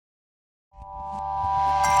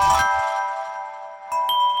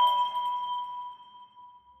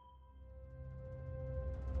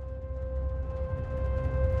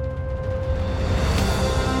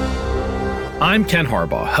I'm Ken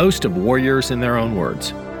Harbaugh, host of Warriors in Their Own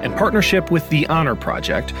Words. In partnership with the Honor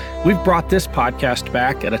Project, we've brought this podcast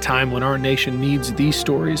back at a time when our nation needs these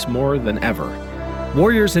stories more than ever.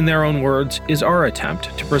 Warriors in Their Own Words is our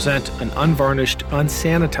attempt to present an unvarnished,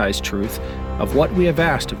 unsanitized truth of what we have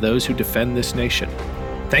asked of those who defend this nation.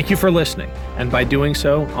 Thank you for listening, and by doing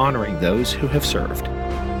so, honoring those who have served.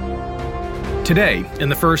 Today, in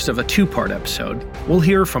the first of a two-part episode, we'll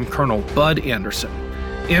hear from Colonel Bud Anderson.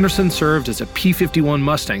 Anderson served as a P-51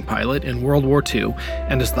 Mustang pilot in World War II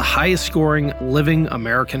and is the highest-scoring living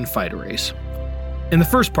American fighter ace. In the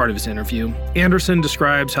first part of his interview, Anderson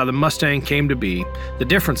describes how the Mustang came to be, the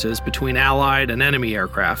differences between Allied and enemy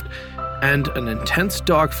aircraft, and an intense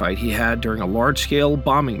dogfight he had during a large-scale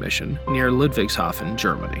bombing mission near Ludwigshafen,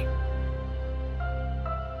 Germany.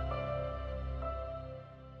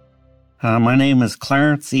 My name is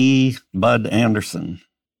Clarence E. Bud Anderson.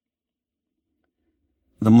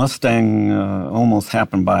 The Mustang almost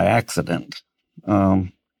happened by accident.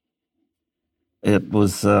 It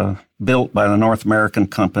was built by the North American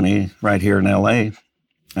company right here in L.A.,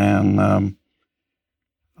 and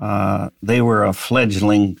they were a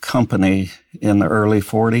fledgling company in the early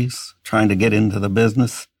 40s, trying to get into the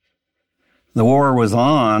business. The war was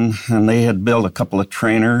on, and they had built a couple of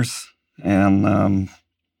trainers, and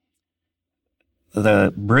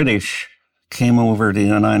the British came over to the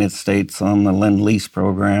United States on the Lend-Lease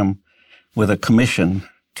program with a commission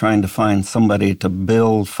trying to find somebody to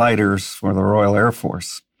build fighters for the Royal Air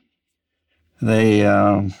Force. They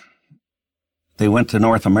went to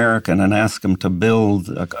North American and asked them to build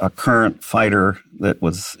a current fighter that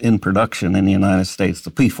was in production in the United States,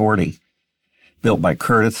 the P-40, built by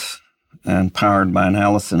Curtiss and powered by an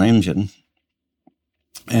Allison engine.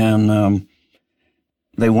 And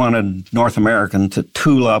they wanted North American to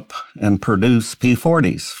tool up and produce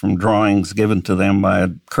P-40s from drawings given to them by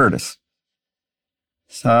Curtiss.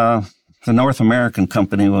 So the North American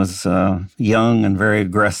company was young and very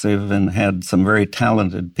aggressive and had some very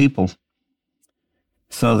talented people.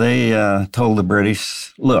 So they told the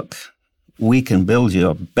British, look, we can build you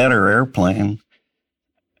a better airplane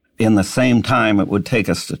in the same time it would take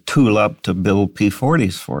us to tool up to build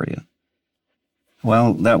P-40s for you.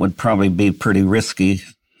 Well, that would probably be pretty risky,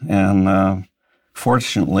 and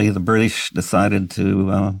fortunately, the British decided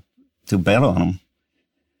to bet on them.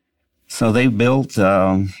 So they built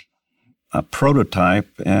a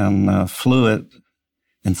prototype and flew it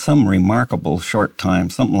in some remarkable short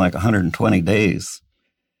time, something like 120 days.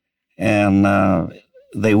 And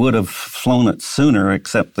they would have flown it sooner,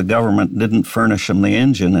 except the government didn't furnish them the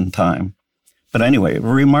engine in time. But anyway, a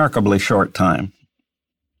remarkably short time.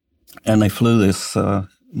 And they flew this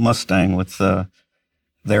Mustang with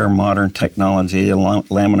their modern technology, a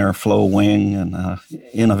laminar flow wing and an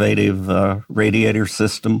innovative radiator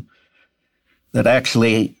system that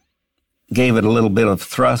actually gave it a little bit of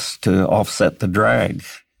thrust to offset the drag,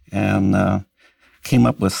 and came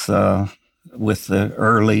up with the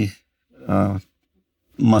early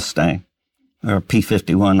Mustang, or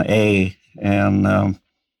P-51A, and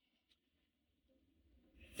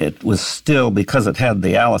it was still, because it had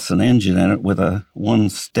the Allison engine in it with a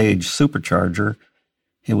one-stage supercharger,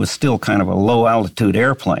 it was still kind of a low-altitude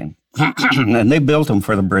airplane. And they built them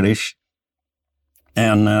for the British,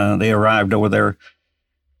 and they arrived over there,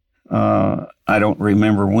 I don't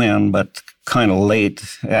remember when, but kind of late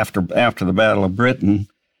after the Battle of Britain.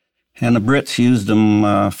 And the Brits used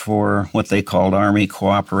them for what they called Army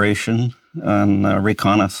cooperation and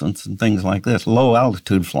reconnaissance and things like this,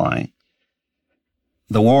 low-altitude flying.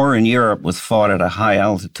 The war in Europe was fought at a high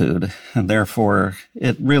altitude, and therefore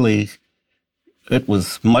it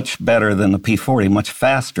was much better than the P-40, much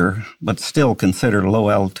faster, but still considered a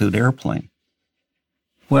low-altitude airplane.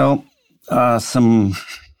 Well, some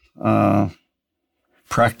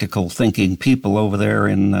practical thinking people over there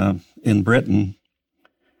in Britain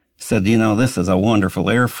said, this is a wonderful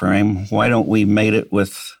airframe. Why don't we mate it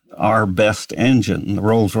with our best engine, the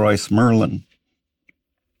Rolls-Royce Merlin?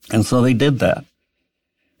 And so they did that,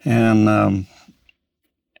 and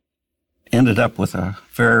ended up with a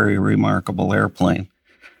very remarkable airplane.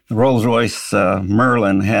 The Rolls-Royce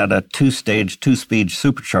Merlin had a two-stage, two-speed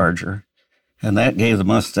supercharger, and that gave the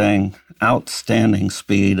Mustang outstanding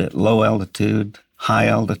speed at low altitude, high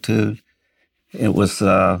altitude. It was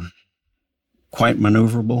quite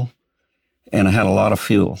maneuverable, and it had a lot of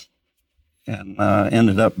fuel, and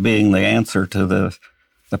ended up being the answer to the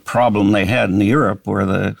problem they had in Europe, where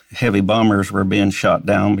the heavy bombers were being shot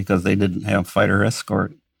down because they didn't have fighter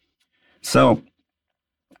escort. So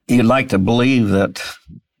you'd like to believe that,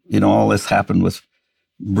 all this happened with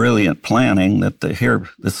brilliant planning, that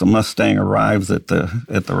this Mustang arrives at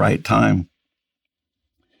the right time.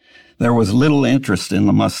 There was little interest in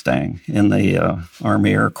the Mustang in the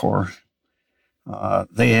Army Air Corps.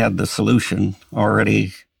 They had the solution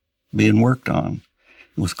already being worked on.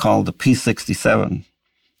 It was called the P-67.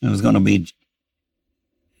 It was going to be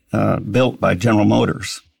built by General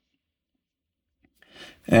Motors.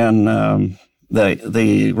 And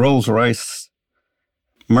the Rolls-Royce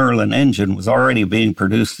Merlin engine was already being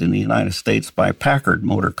produced in the United States by Packard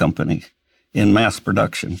Motor Company in mass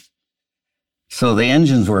production. So the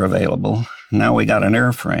engines were available. Now we got an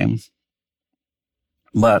airframe.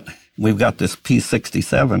 But we've got this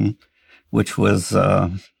P-67, which was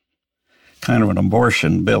kind of an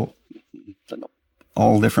abortion, built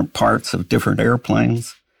all different parts of different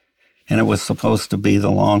airplanes. And it was supposed to be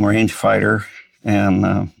the long-range fighter.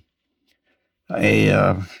 And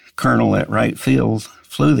a colonel at Wright Field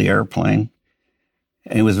flew the airplane.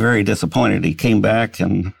 And he was very disappointed. He came back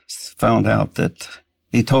and found out that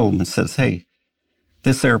he told him, says, hey,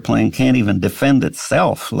 this airplane can't even defend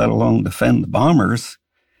itself, let alone defend the bombers,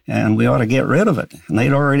 and we ought to get rid of it. And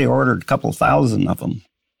they'd already ordered a couple thousand of them.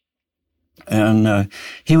 And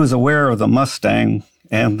he was aware of the Mustang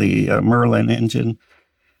and the Merlin engine,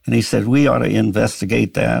 and he said, we ought to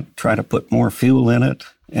investigate that, try to put more fuel in it,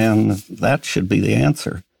 and that should be the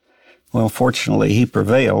answer. Well, fortunately, he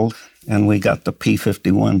prevailed, and we got the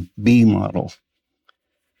P-51B model.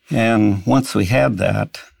 And once we had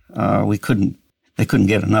that, they couldn't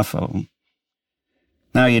get enough of them.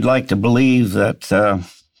 Now, you'd like to believe that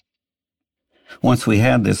once we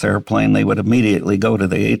had this airplane, they would immediately go to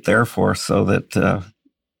the 8th Air Force so that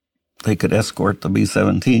they could escort the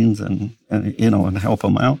B-17s and help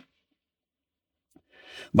them out.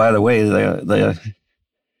 By the way,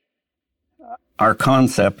 our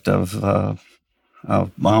concept of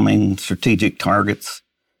bombing strategic targets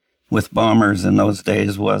with bombers in those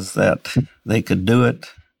days was that they could do it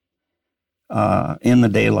in the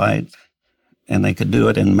daylight, and they could do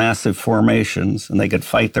it in massive formations, and they could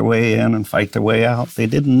fight their way in and fight their way out. They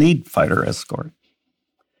didn't need fighter escort.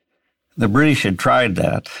 The British had tried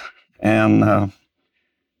that and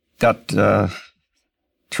got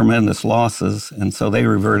tremendous losses, and so they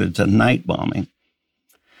reverted to night bombing.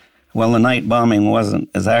 Well, the night bombing wasn't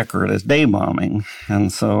as accurate as day bombing,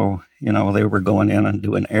 and so, they were going in and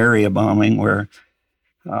doing area bombing where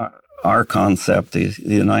our concept, the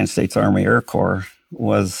United States Army Air Corps,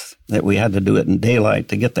 was that we had to do it in daylight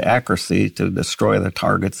to get the accuracy to destroy the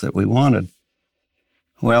targets that we wanted.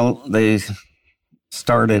 Well, they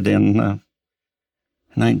started in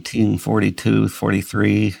 1942,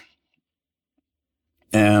 43,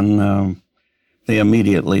 and they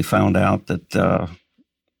immediately found out that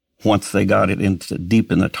once they got it into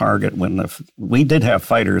deep in the target, we did have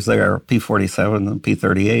fighters there, P-47 and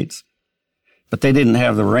P-38s, but they didn't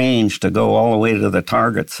have the range to go all the way to the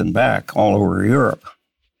targets and back all over Europe.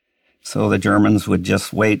 So the Germans would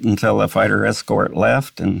just wait until the fighter escort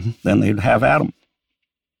left, and then they'd have at them.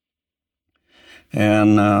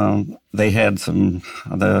 And they had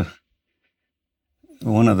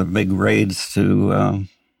one of the big raids to,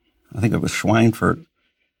 I think it was Schweinfurt.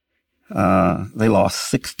 They lost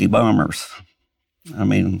 60 bombers.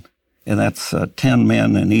 And that's 10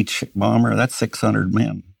 men in each bomber. That's 600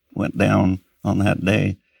 men went down on that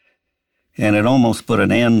day. And it almost put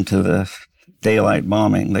an end to the daylight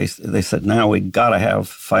bombing. They said, now we got to have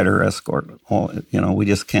fighter escort. We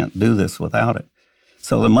just can't do this without it.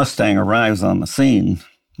 So the Mustang arrives on the scene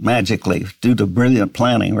magically due to brilliant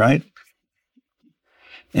planning, right?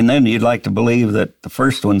 And then you'd like to believe that the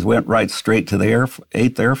first ones went right straight to the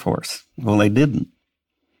 8th Air Force. Well, they didn't.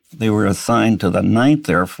 They were assigned to the 9th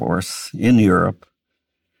Air Force in Europe,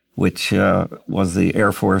 which was the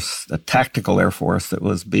Air Force, the tactical Air Force that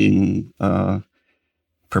was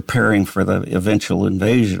preparing for the eventual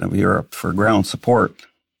invasion of Europe for ground support.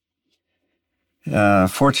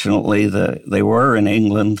 Fortunately, they were in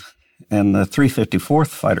England, and the 354th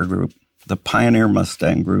Fighter Group, the Pioneer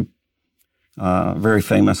Mustang Group, very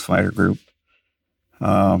famous fighter group,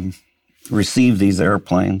 received these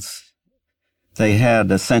airplanes. They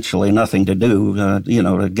had essentially nothing to do,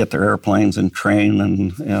 to get their airplanes and train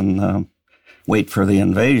and wait for the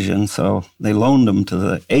invasion. So they loaned them to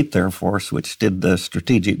the 8th Air Force, which did the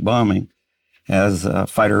strategic bombing as a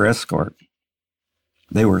fighter escort.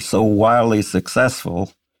 They were so wildly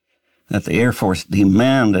successful that the Air Force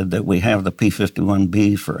demanded that we have the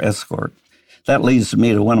P-51B for escort. That leads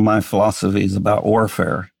me to one of my philosophies about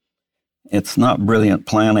warfare. It's not brilliant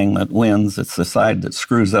planning that wins. It's the side that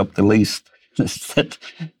screws up the least that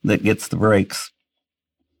gets the breaks.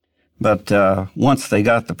 But once they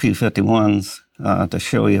got the P-51s, to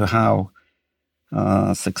show you how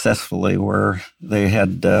successful they were, they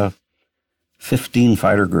had 15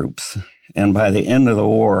 fighter groups. And by the end of the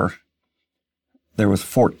war, there was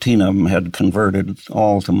 14 of them had converted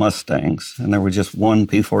all to Mustangs, and there was just one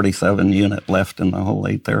P-47 unit left in the whole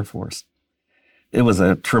 8th Air Force. It was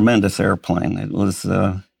a tremendous airplane. It was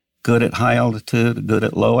good at high altitude, good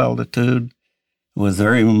at low altitude. It was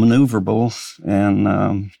very maneuverable,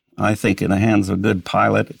 and I think in the hands of a good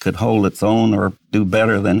pilot, it could hold its own or do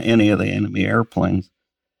better than any of the enemy airplanes.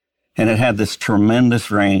 And it had this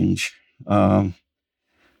tremendous range.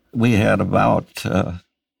 We had about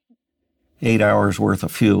 8 hours worth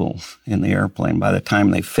of fuel in the airplane by the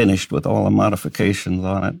time they finished with all the modifications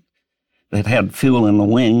on it. It had fuel in the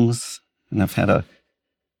wings, and it had a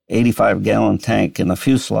 85-gallon tank in the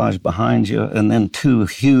fuselage behind you, and then 2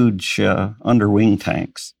 huge underwing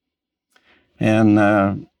tanks.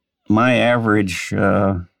 And my average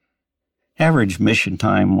mission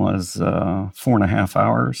time was 4.5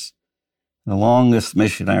 hours. The longest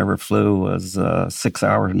mission I ever flew was 6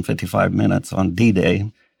 hours and 55 minutes on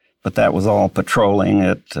D-Day, but that was all patrolling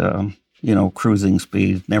at, cruising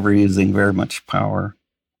speed, never using very much power.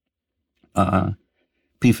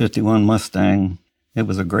 P-51 Mustang, it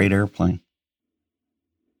was a great airplane.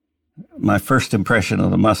 My first impression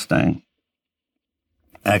of the Mustang,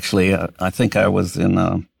 actually, I think I was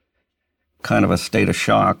in kind of a state of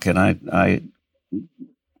shock, and I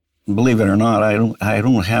believe it or not, I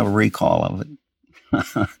don't have a recall of it.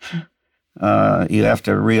 You have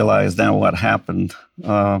to realize now what happened.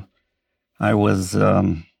 I was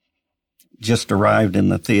just arrived in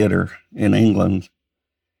the theater in England,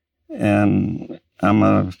 and I'm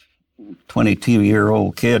a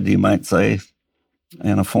 22-year-old kid, you might say,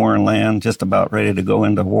 in a foreign land, just about ready to go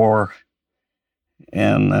into war.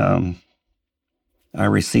 And I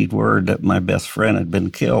received word that my best friend had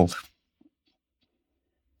been killed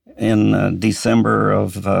in December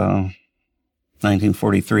of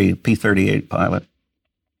 1943, P-38 pilot.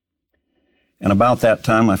 And about that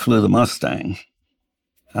time, I flew the Mustang.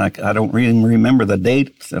 I don't even remember the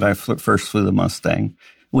date that I first flew the Mustang,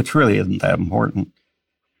 which really isn't that important.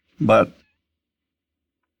 But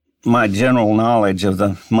my general knowledge of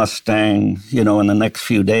the Mustang, in the next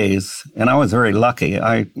few days, and I was very lucky.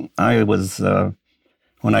 I was,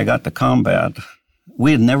 when I got to combat,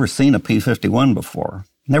 we had never seen a P-51 before,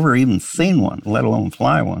 never even seen one, let alone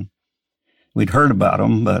fly one. We'd heard about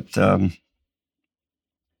them, but, and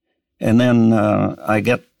then I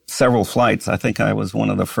get several flights. I think I was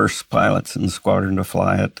one of the first pilots in the squadron to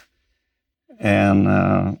fly it. And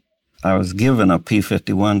I was given a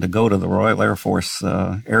P-51 to go to the Royal Air Force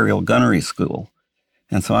Aerial Gunnery School.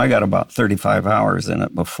 And so I got about 35 hours in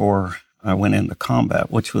it before I went into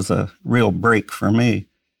combat, which was a real break for me.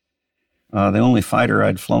 The only fighter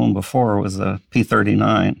I'd flown before was a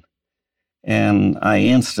P-39. And I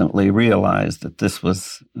instantly realized that this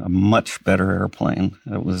was a much better airplane.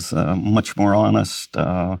 It was much more honest,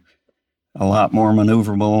 a lot more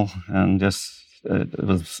maneuverable, and just it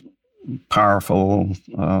was powerful.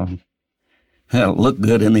 It looked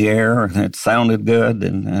good in the air, and it sounded good,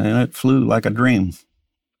 and it flew like a dream.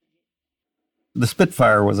 The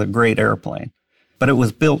Spitfire was a great airplane, but it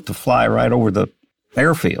was built to fly right over the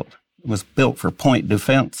airfield. It was built for point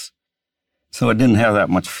defense, so it didn't have that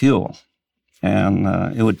much fuel. And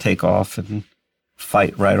it would take off and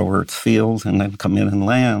fight right over its field and then come in and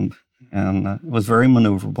land. And it was very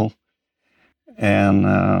maneuverable. And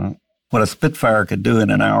what a Spitfire could do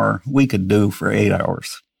in an hour, we could do for 8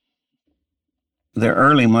 hours. The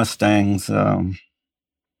early Mustangs, I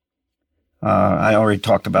already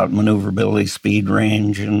talked about maneuverability, speed,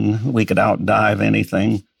 range, and we could outdive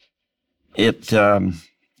anything. It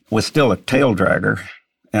was still a tail dragger.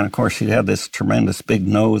 And of course, you had this tremendous big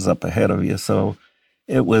nose up ahead of you, so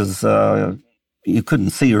it was you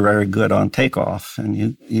couldn't see very good on takeoff, and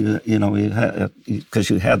you had because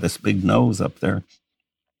you had this big nose up there,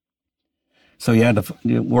 so you had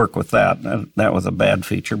to work with that. That was a bad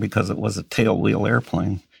feature because it was a tailwheel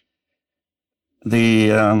airplane.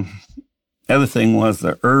 The other thing was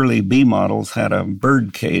the early B models had a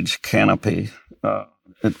birdcage canopy.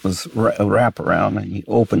 It was a wraparound, and you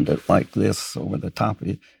opened it like this over the top of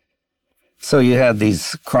you. So you had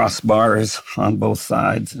these crossbars on both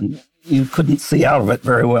sides, and you couldn't see out of it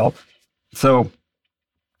very well. So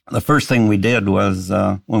the first thing we did was,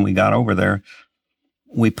 when we got over there,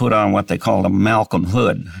 we put on what they called a Malcolm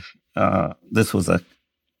hood. This was a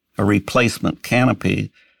replacement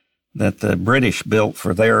canopy that the British built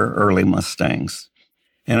for their early Mustangs.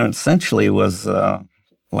 And it essentially was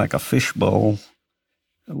like a fishbowl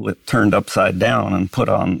turned upside down and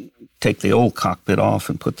take the old cockpit off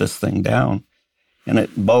and put this thing down. And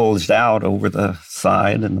it bulged out over the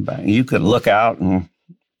side and the back. You could look out and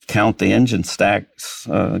count the engine stacks,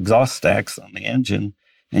 exhaust stacks on the engine,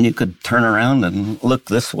 and you could turn around and look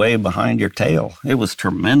this way behind your tail. It was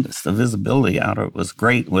tremendous. The visibility out of it was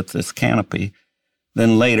great with this canopy.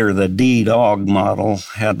 Then later, the D-Dog model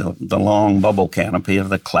had the long bubble canopy of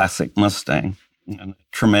the classic Mustang, and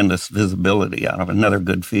tremendous visibility out of it. Another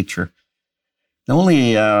good feature. The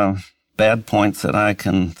only bad points that I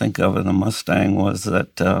can think of in the Mustang was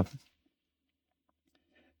that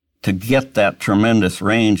to get that tremendous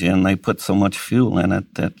range in, they put so much fuel in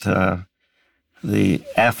it that the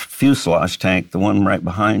aft fuselage tank, the one right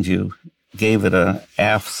behind you, gave it an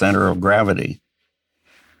aft center of gravity.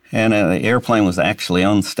 And the airplane was actually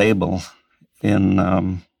unstable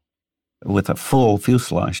with a full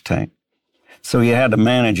fuselage tank. So you had to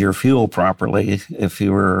manage your fuel properly if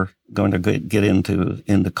you were going to get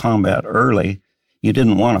into combat early. You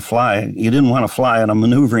didn't want to fly. You didn't want to fly in a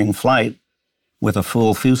maneuvering flight with a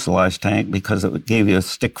full fuselage tank because it gave you a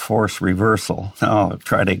stick force reversal. Now I'll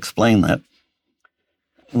try to explain that.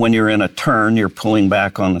 When you're in a turn, you're pulling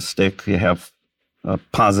back on the stick. You have a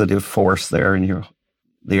positive force there, and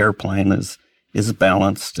the airplane is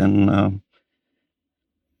balanced.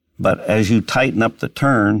 But as you tighten up the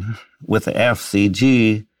turn with the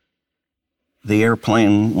FCG, the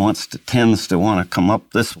airplane tends to want to come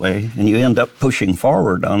up this way, and you end up pushing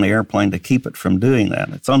forward on the airplane to keep it from doing that.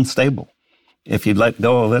 It's unstable. If you let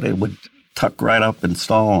go of it, it would tuck right up and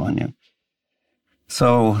stall on you.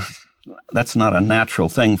 So that's not a natural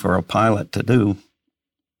thing for a pilot to do.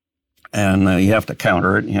 And you have to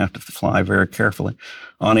counter it, and you have to fly very carefully.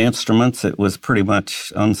 On instruments, it was pretty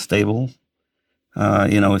much unstable.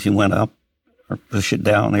 If you went up or push it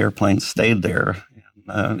down, the airplane stayed there.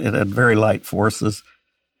 It had very light forces.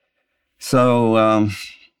 So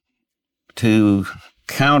to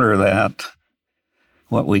counter that,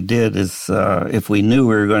 what we did is if we knew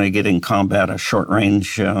we were going to get in combat, a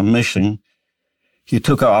short-range mission, you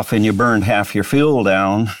took off and you burned half your fuel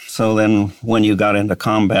down. So then when you got into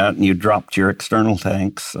combat and you dropped your external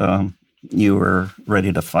tanks, you were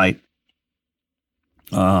ready to fight.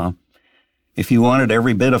 If you wanted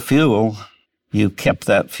every bit of fuel, you kept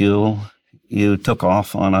that fuel. You took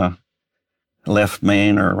off on a left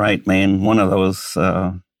main or right main. One of those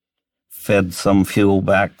fed some fuel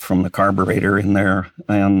back from the carburetor in there.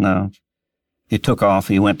 And you took off.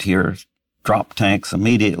 You went to your drop tanks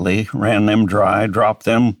immediately, ran them dry, dropped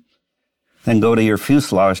them, then go to your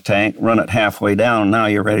fuselage tank, run it halfway down. Now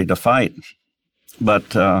you're ready to fight.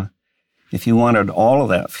 But if you wanted all of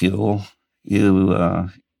that fuel, you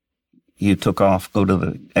took off, go to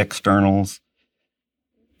the externals.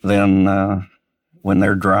 Then when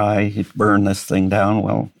they're dry, you burn this thing down.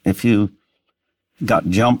 Well, if you got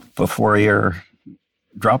jumped before your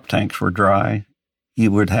drop tanks were dry,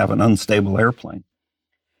 you would have an unstable airplane.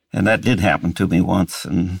 And that did happen to me once,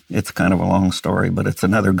 and it's kind of a long story, but it's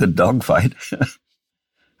another good dogfight.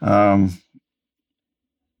 The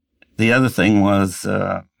other thing was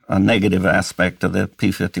a negative aspect of the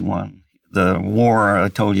P-51. The war, I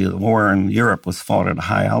told you, the war in Europe was fought at a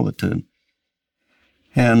high altitude.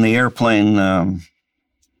 And the airplane,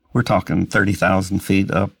 we're talking 30,000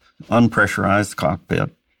 feet up, unpressurized cockpit,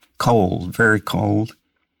 cold, very cold.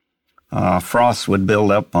 Frost would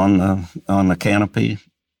build up on the canopy.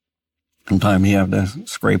 Sometimes you have to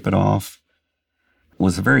scrape it off. It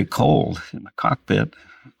was very cold in the cockpit.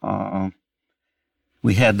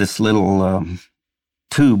 We had this little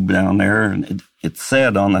tube down there, and it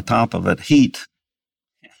said on the top of it, heat.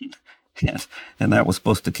 And that was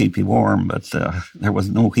supposed to keep you warm, but there was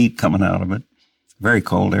no heat coming out of it. Very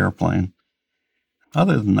cold airplane.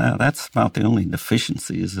 Other than that, that's about the only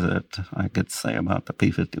deficiencies that I could say about the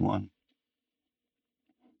P-51.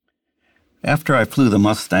 After I flew the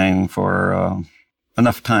Mustang for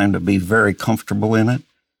enough time to be very comfortable in it,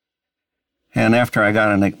 and after I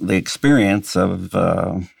got the experience of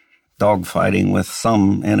dogfighting with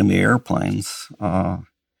some enemy airplanes,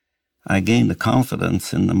 I gained the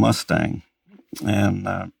confidence in the Mustang. And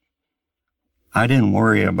I didn't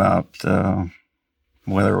worry about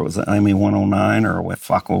whether it was an Emmy 109 or with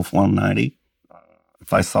Focke-Wulf 190.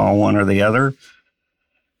 If I saw one or the other,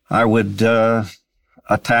 I would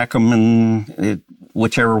attack them, and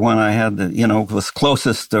whichever one I had, was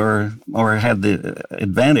closest or had the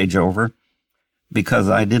advantage over, because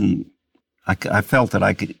I felt that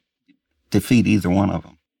I could defeat either one of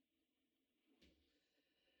them.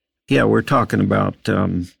 Yeah, we're talking about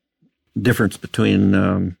difference between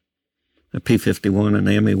the P-51 and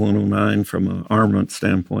the Emmy 109 from an armament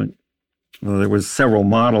standpoint. Well, there was several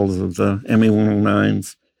models of the Emmy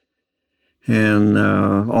 109s, and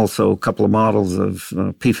also a couple of models of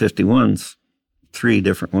P-51s, 3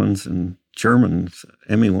 different ones, and Germans,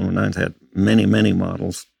 Me-109s, had many, many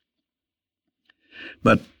models.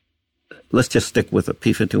 But let's just stick with the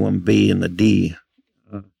P-51B and the D.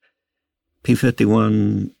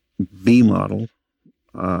 P-51B model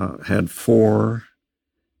had 4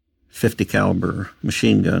 .50 caliber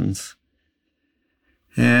machine guns,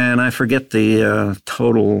 and I forget the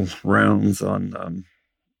total rounds on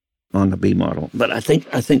the B model. But I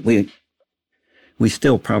think we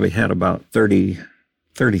still probably had about 30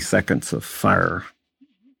 seconds of fire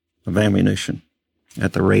of ammunition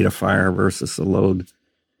at the rate of fire versus the load.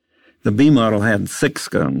 The B model had 6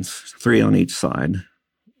 guns, 3 on each side,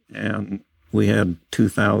 and we had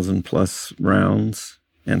 2,000 plus rounds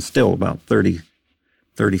and still about 30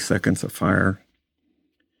 seconds of fire.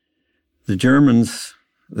 The Germans,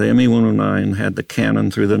 the Me-109 had the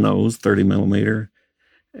cannon through the nose, 30 millimeter,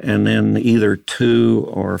 and then either 2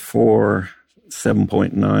 or 4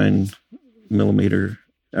 7.9 millimeter.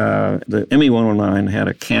 The Me-109 had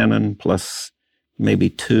a cannon plus maybe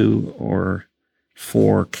 2 or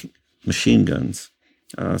 4 machine guns,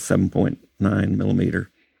 7.9 millimeter,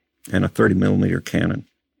 and a 30 millimeter cannon.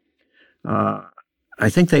 I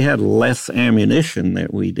think they had less ammunition than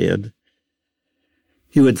we did.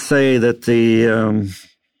 You would say that the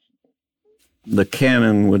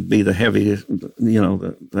cannon would be the heaviest,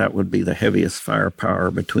 that would be the heaviest firepower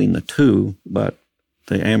between the two, but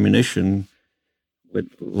the ammunition with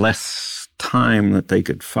less time that they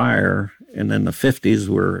could fire, and then the 50s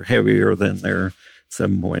were heavier than their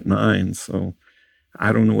 7.9, so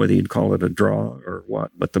I don't know whether you'd call it a draw or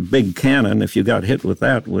what, but the big cannon, if you got hit with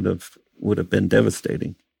that, would have been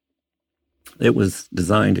devastating. It was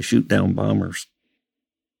designed to shoot down bombers.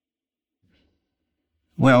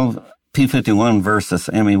 Well, P-51 versus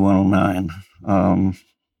Me-109.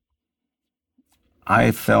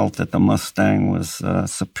 I felt that the Mustang was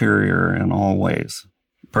superior in all ways,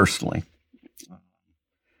 personally.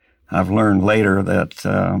 I've learned later that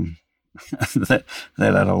that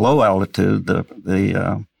at a low altitude, the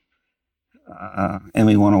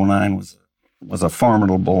Me-109 was a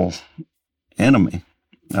formidable enemy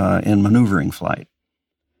in maneuvering flight.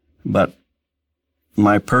 But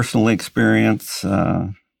my personal experience,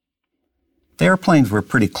 the airplanes were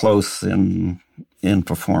pretty close in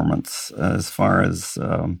performance as far as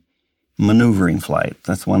maneuvering flight.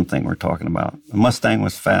 That's one thing we're talking about. The Mustang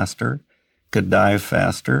was faster, could dive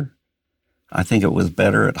faster. I think it was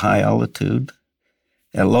better at high altitude.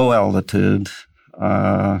 At low altitude,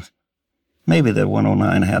 maybe the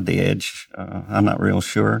 109 had the edge. I'm not real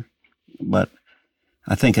sure, but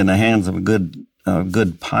I think in the hands of a good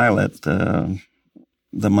pilot, the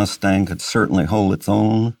Mustang could certainly hold its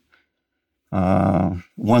own.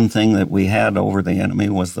 One thing that we had over the enemy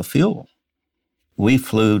was the fuel. We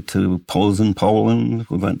flew to Posen, Poland.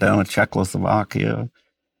 We went down to Czechoslovakia.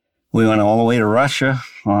 We went all the way to Russia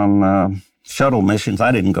on shuttle missions.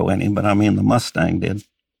 I didn't go any, but I mean the Mustang did.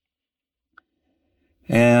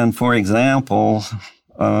 And for example,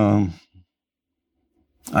 I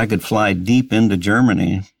could fly deep into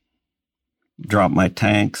Germany, drop my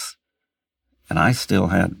tanks, and I still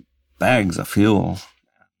had bags of fuel.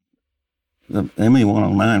 The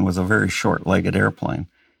Me-109 was a very short-legged airplane.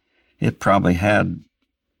 It probably had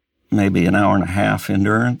maybe an hour and a half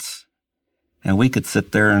endurance, and we could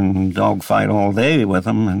sit there and dogfight all day with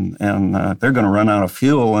them, and they're going to run out of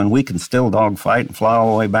fuel, and we can still dogfight and fly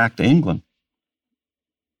all the way back to England.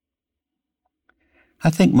 I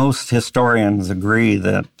think most historians agree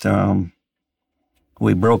that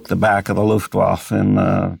we broke the back of the Luftwaffe in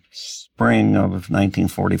the spring of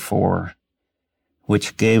 1944,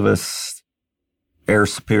 which gave us air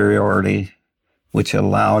superiority, which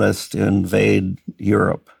allowed us to invade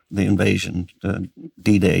Europe, the invasion,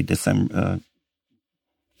 D-Day,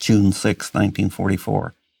 June 6,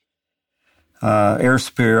 1944. Air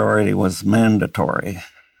superiority was mandatory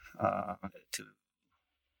to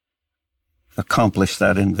accomplish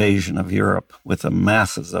that invasion of Europe with the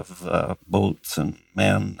masses of boats and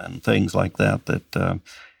men and things like that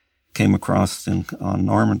came across on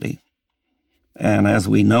Normandy. And as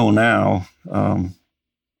we know now,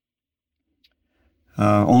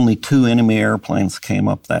 only 2 enemy airplanes came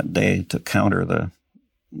up that day to counter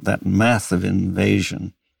that massive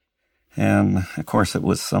invasion. And of course, it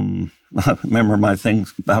was remember my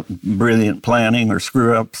things about brilliant planning or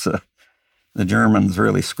screw-ups. The Germans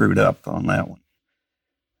really screwed up on that one.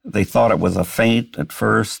 They thought it was a feint at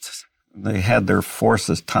first. They had their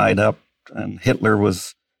forces tied up, and Hitler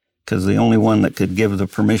was, because the only one that could give the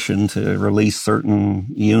permission to release certain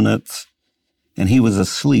units, and he was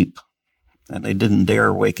asleep, and they didn't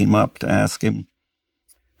dare wake him up to ask him.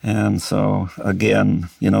 And so, again,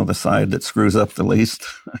 the side that screws up the least,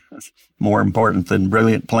 more important than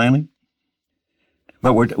brilliant planning.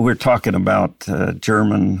 But we're talking about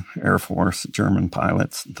German Air Force, German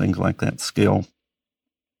pilots, and things like that, skill.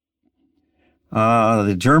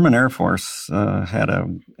 The German Air Force had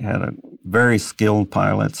a very skilled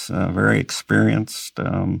pilots, very experienced.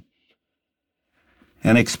 And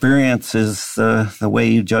experience is the way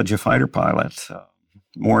you judge a fighter pilot.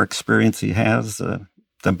 More experience he has,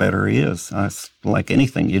 the better he is. It's like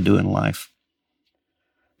anything you do in life.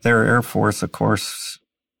 Their Air Force, of course,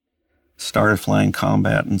 started flying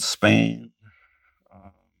combat in Spain,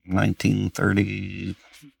 1930,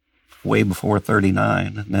 way before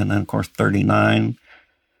 39. And then, of course, 39,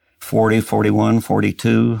 40, 41,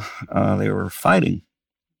 42, they were fighting.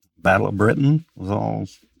 Battle of Britain was all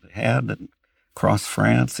they had, and across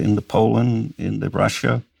France, into Poland, into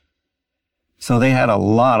Russia. So they had a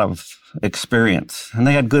lot of experience, and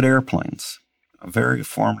they had good airplanes, a very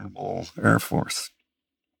formidable Air Force.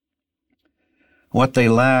 What they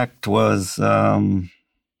lacked was a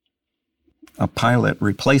pilot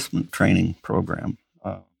replacement training program,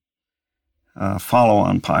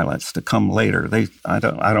 follow-on pilots to come later. I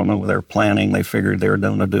don't know what they're planning. They figured they were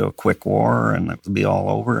going to do a quick war and it would be all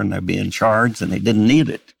over and they'd be in charge, and they didn't need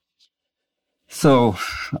it. So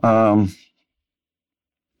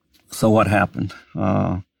what happened?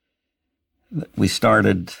 We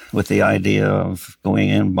started with the idea of going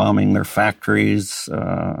in, bombing their factories,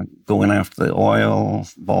 going after the oil,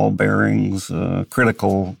 ball bearings,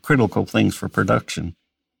 critical things for production.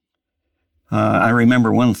 I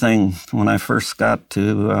remember one thing when I first got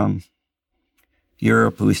to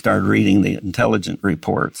Europe, we started reading the intelligence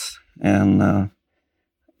reports, and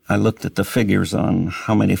I looked at the figures on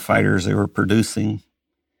how many fighters they were producing,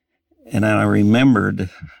 and I remembered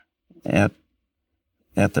at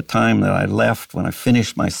the time that I left, when I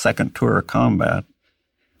finished my second tour of combat,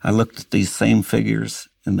 I looked at these same figures,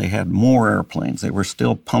 and they had more airplanes. They were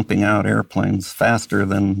still pumping out airplanes faster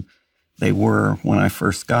than they were when I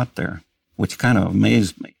first got there, which kind of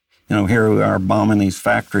amazed me. Here we are bombing these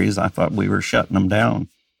factories. I thought we were shutting them down.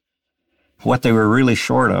 What they were really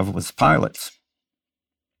short of was pilots.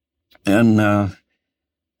 And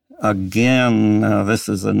again, this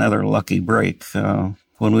is another lucky break.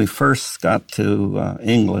 When we first got to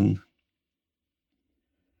England,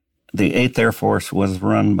 the 8th Air Force was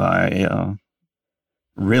run by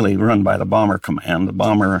the Bomber Command, the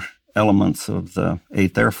bomber elements of the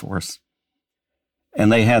 8th Air Force.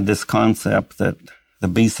 And they had this concept that the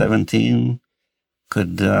B-17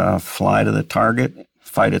 could fly to the target,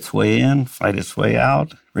 fight its way in, fight its way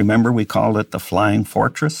out. Remember, we called it the Flying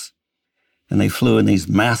Fortress? And they flew in these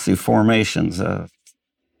massive formations, 3-3-3,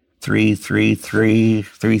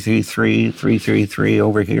 3-3-3, 3-3-3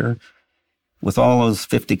 over here, with all those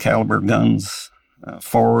 50 caliber guns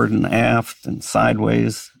forward and aft and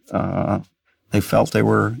sideways. They felt they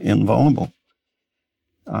were invulnerable.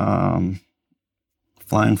 Flying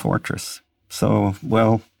Fortress. So,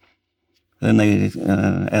 then they,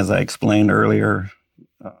 as I explained earlier,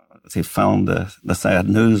 they found the sad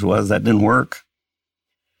news was that didn't work,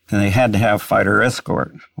 and they had to have fighter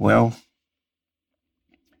escort. Well,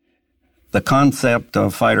 the concept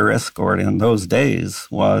of fighter escort in those days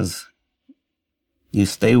was you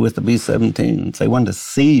stay with the B-17s. They wanted to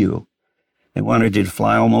see you. They wanted you to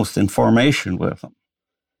fly almost in formation with them.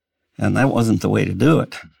 And that wasn't the way to do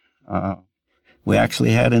it. We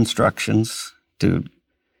actually had instructions to,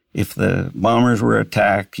 if the bombers were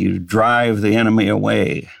attacked, you drive the enemy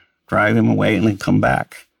away, drive him away and then come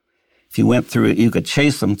back. If you went through it, you could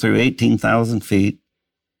chase them through 18,000 feet,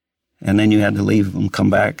 and then you had to leave them, come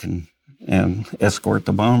back and escort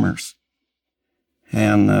the bombers.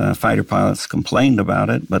 And fighter pilots complained about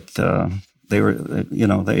it, but they were, the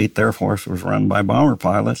 8th Air Force was run by bomber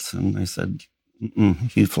pilots, and they said,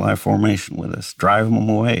 you fly formation with us, drive them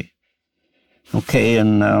away. Okay,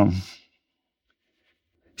 and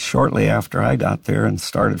shortly after I got there and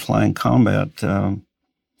started flying combat,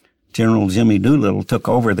 General Jimmy Doolittle took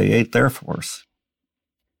over the 8th Air Force.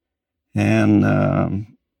 And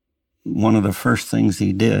one of the first things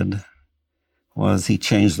he did was he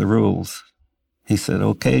changed the rules. He said,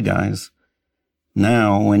 okay, guys,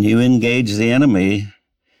 now when you engage the enemy,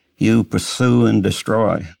 you pursue and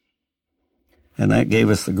destroy. And that gave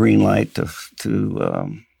us the green light to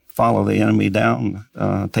follow the enemy down,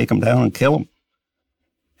 take them down and kill them.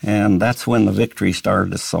 And that's when the victory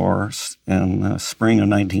started to soar in spring of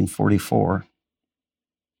 1944.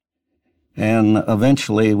 And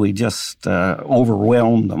eventually we just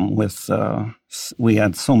overwhelmed them with, we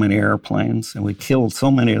had so many airplanes and we killed so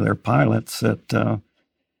many of their pilots that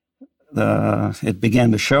it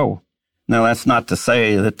began to show. Now, that's not to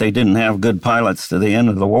say that they didn't have good pilots to the end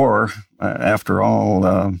of the war. After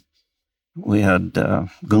all, we had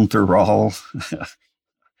Gunther Rall,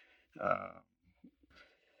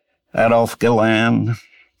 Adolf Gillan,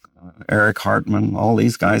 Eric Hartmann. All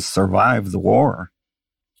these guys survived the war.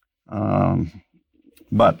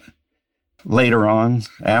 But later on,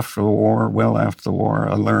 after the war, well after the war,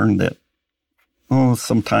 I learned that,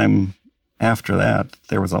 sometime after that,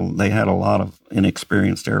 they had a lot of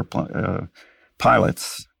inexperienced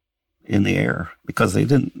pilots in the air because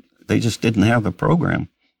they just didn't have the program.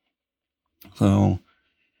 So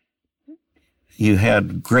you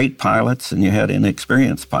had great pilots and you had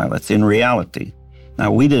inexperienced pilots in reality.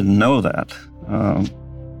 Now, we didn't know that.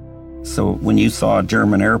 So when you saw a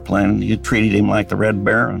German airplane, you treated him like the Red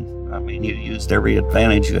Baron. I mean, you used every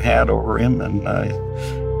advantage you had over him,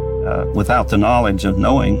 and without the knowledge of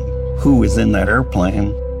knowing who was in that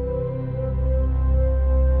airplane.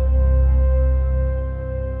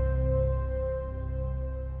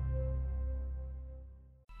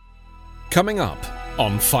 Coming up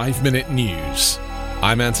on 5 Minute News,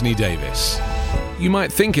 I'm Anthony Davis. You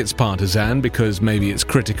might think it's partisan because maybe it's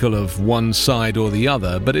critical of one side or the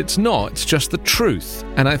other, but it's not. It's just the truth.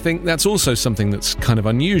 And I think that's also something that's kind of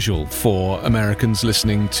unusual for Americans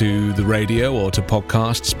listening to the radio or to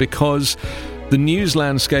podcasts, because the news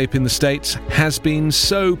landscape in the States has been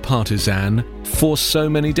so partisan for so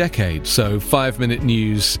many decades. So 5 Minute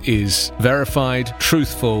News is verified,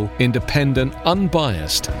 truthful, independent,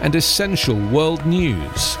 unbiased, and essential world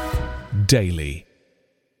news daily.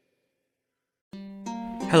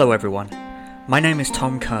 Hello everyone, my name is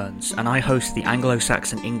Tom Kearns and I host the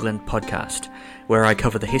Anglo-Saxon England podcast, where I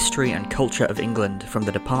cover the history and culture of England from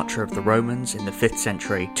the departure of the Romans in the 5th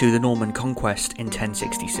century to the Norman conquest in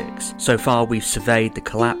 1066. So far we've surveyed the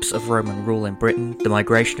collapse of Roman rule in Britain, the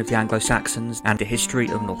migration of the Anglo-Saxons, and the history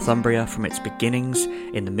of Northumbria from its beginnings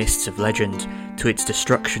in the mists of legend to its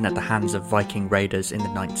destruction at the hands of Viking raiders in the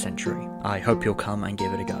 9th century. I hope you'll come and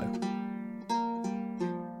give it a go.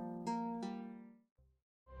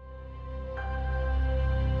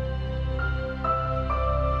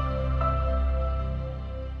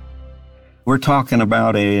 We're talking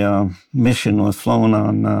about a mission was flown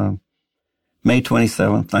on May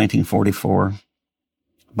 27th, 1944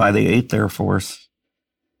 by the 8th Air Force.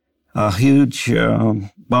 A huge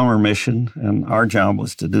bomber mission, and our job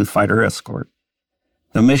was to do fighter escort.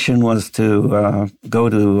 The mission was to go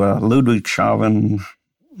to Ludwigshafen,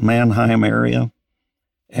 Mannheim area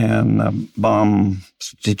and bomb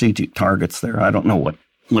strategic targets there. I don't know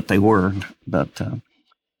what they were, but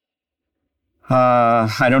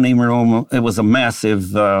I don't even know. It was a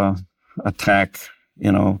massive attack,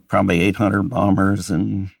 probably 800 bombers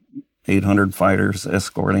and 800 fighters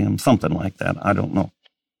escorting them, something like that. I don't know.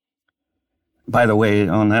 By the way,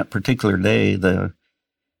 on that particular day, the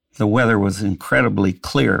weather was incredibly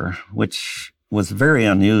clear, which was very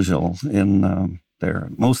unusual in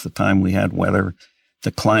there. Most of the time we had weather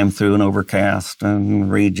to climb through an overcast and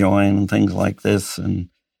rejoin and things like this, and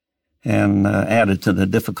added to the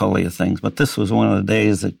difficulty of things. But this was one of the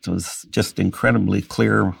days that was just incredibly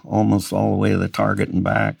clear, almost all the way to the target and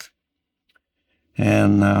back.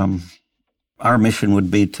 And our mission would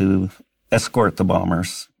be to escort the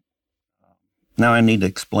bombers. Now I need to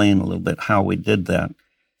explain a little bit how we did that.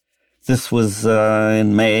 This was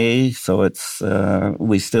in May, so it's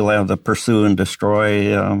we still have the pursue and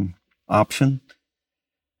destroy option.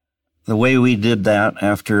 The way we did that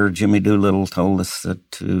after Jimmy Doolittle told us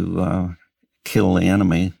to kill the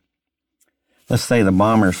enemy, let's say the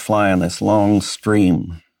bombers fly in this long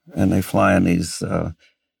stream, and they fly in these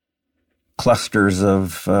clusters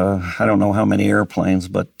of, I don't know how many airplanes,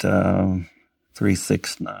 but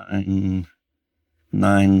 369,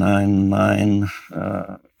 999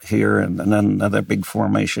 here, and then another big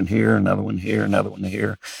formation here, another one here, another one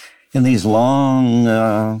here, in these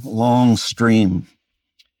long stream.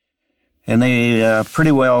 And they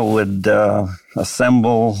pretty well would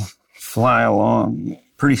assemble, fly along,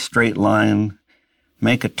 pretty straight line,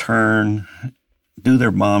 make a turn, do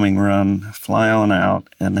their bombing run, fly on out,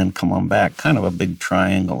 and then come on back. Kind of a big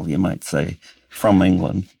triangle, you might say, from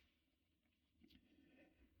England.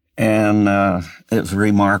 And it was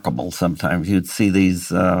remarkable sometimes. You'd see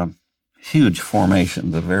these huge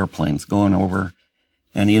formations of airplanes going over.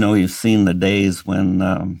 And, you've seen the days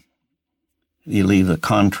when you leave the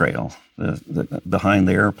contrail behind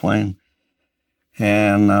the airplane.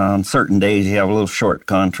 And on certain days, you have a little short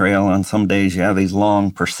contrail. On some days, you have these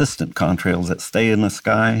long, persistent contrails that stay in the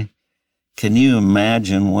sky. Can you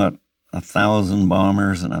imagine what 1,000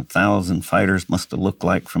 bombers and 1,000 fighters must have looked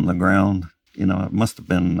like from the ground? It must have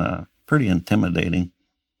been pretty intimidating.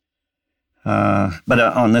 But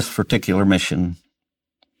on this particular mission,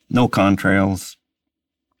 no contrails,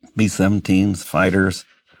 B-17s, fighters,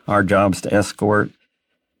 our job's to escort.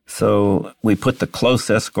 So we put the close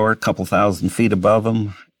escort a couple thousand feet above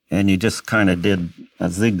them, and you just kind of did a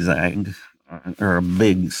zigzag or a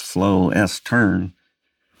big slow S-turn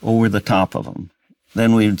over the top of them.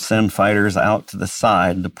 Then we'd send fighters out to the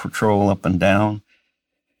side to patrol up and down.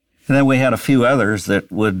 And then we had a few others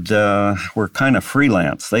that were kind of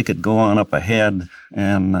freelance. They could go on up ahead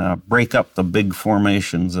and break up the big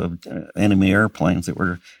formations of enemy airplanes that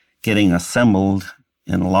were getting assembled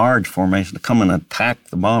in a large formation to come and attack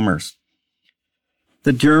the bombers.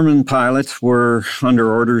 The German pilots were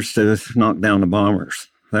under orders to knock down the bombers.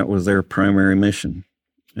 That was their primary mission.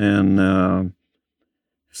 And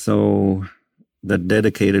so the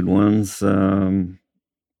dedicated ones,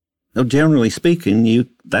 generally speaking,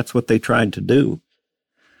 that's what they tried to do.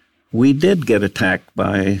 We did get attacked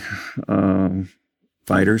by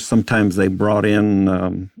fighters. Sometimes they brought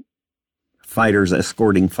in fighters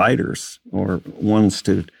escorting fighters, or ones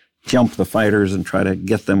to jump the fighters and try to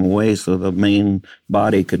get them away so the main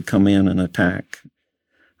body could come in and attack.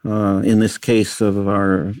 In this case of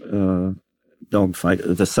our dogfight,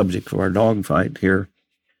 the subject of our dogfight here,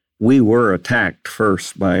 we were attacked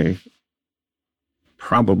first by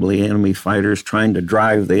probably enemy fighters trying to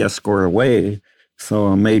drive the escort away so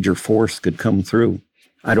a major force could come through.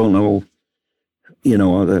 I don't know,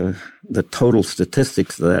 the total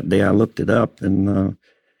statistics of that day. I looked it up, and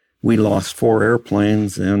we lost 4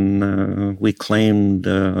 airplanes, and we claimed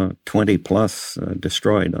 20 plus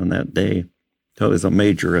destroyed on that day. So it was a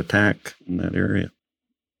major attack in that area.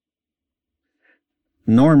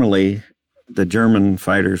 Normally, the German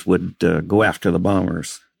fighters would go after the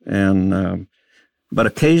bombers, but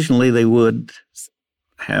occasionally they would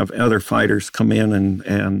have other fighters come in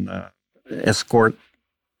and escort,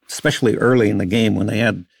 especially early in the game when they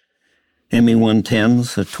had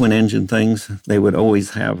Me-110s, the twin-engine things. They would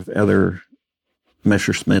always have other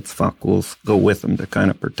Messerschmitts, Focke-Wulfs go with them to kind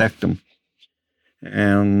of protect them.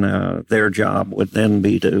 And their job would then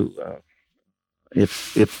be to,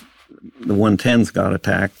 if the 110s got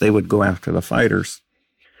attacked, they would go after the fighters.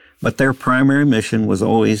 But their primary mission was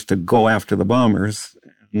always to go after the bombers.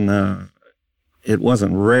 And it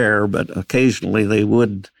wasn't rare, but occasionally they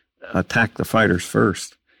would attack the fighters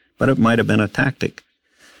first. But it might have been a tactic.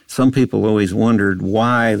 Some people always wondered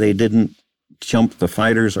why they didn't jump the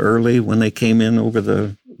fighters early when they came in over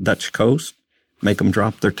the Dutch coast, make them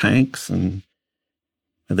drop their tanks, and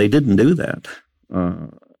they didn't do that.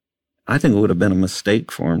 I think it would have been a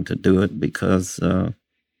mistake for them to do it because,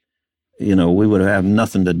 we would have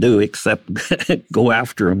nothing to do except go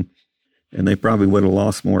after them, and they probably would have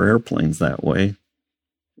lost more airplanes that way.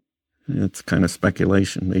 It's kind of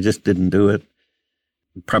speculation. They just didn't do it.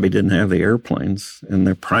 Probably didn't have the airplanes, and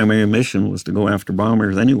their primary mission was to go after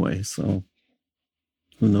bombers anyway, so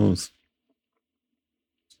who knows.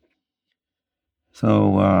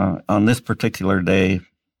 So on this particular day,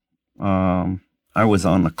 I was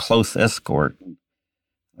on the close escort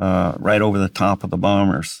right over the top of the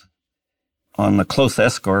bombers. On the close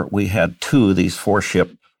escort, we had 2 of these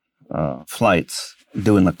 4-ship flights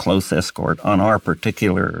doing the close escort on our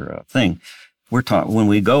particular thing. We're taught when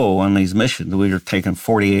we go on these missions, we were taking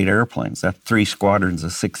 48 airplanes. That's 3 squadrons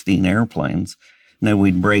of 16 airplanes. And then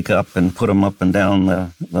we'd break up and put them up and down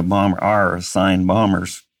the bomber, our assigned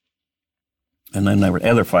bombers. And then there were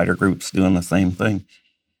other fighter groups doing the same thing.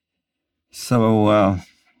 So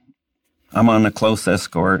I'm on the close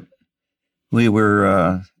escort. We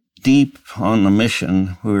were deep on the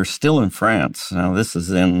mission. We were still in France. Now, this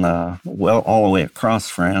is in, all the way across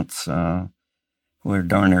France. We're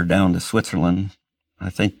darn near down to Switzerland.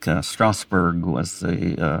 I think Strasbourg was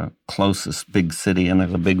the closest big city, and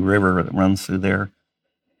there's a big river that runs through there.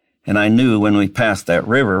 And I knew when we passed that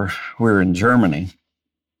river, we were in Germany.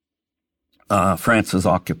 France was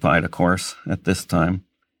occupied, of course, at this time.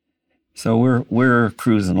 So we're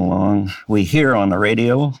cruising along. We hear on the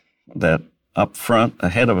radio that up front,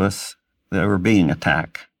 ahead of us, they were being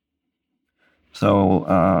attacked.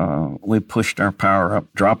 So we pushed our power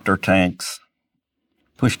up, dropped our tanks,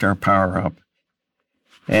 pushed our power up.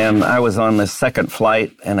 And I was on this second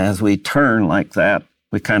flight, and as we turned like that,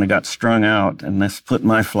 we kind of got strung out, and this put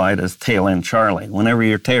my flight as tail end Charlie. Whenever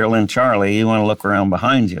you're tail end Charlie, you want to look around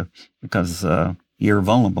behind you because you're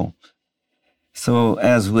vulnerable. So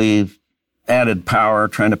as we added power,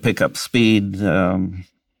 trying to pick up speed,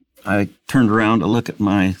 I turned around to look at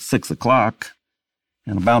my 6 o'clock,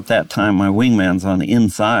 and about that time, my wingman's on the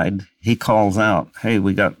inside. He calls out, "Hey,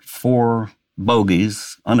 we got 4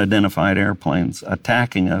 bogies, unidentified airplanes,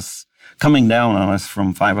 attacking us coming down on us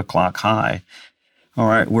from 5 o'clock high. All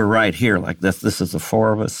right, we're right here like this. This is the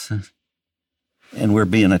four of us, and we're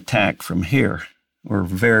being attacked from here. We're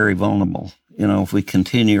very vulnerable. You know, if we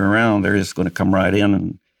continue around, they're just going to come right in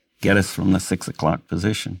and get us from the 6 o'clock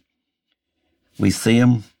position. We see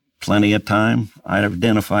them plenty of time. I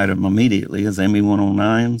identified them immediately as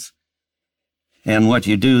ME-109s. And what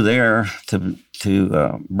you do there to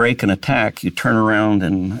break an attack, you turn around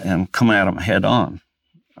and come at them head on.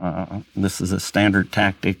 This is a standard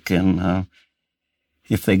tactic, and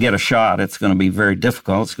if they get a shot, it's going to be very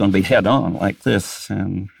difficult. It's going to be head on like this.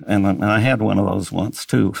 And I had one of those once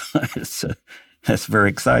too. That's very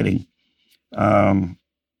exciting.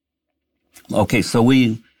 Okay, so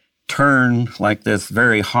we turn like this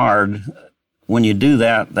very hard. When you do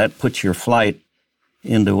that, that puts your flight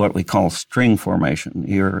into what we call string formation.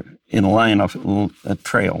 You're in a line of a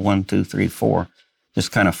trail, 1, 2, 3, 4,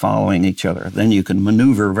 just kind of following each other. Then you can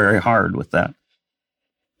maneuver very hard with that.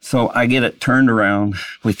 So I get it turned around.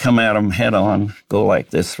 We come at them head on, go like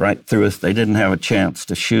this right through us. They didn't have a chance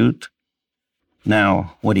to shoot.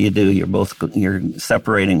 Now, what do? You're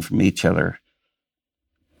separating from each other.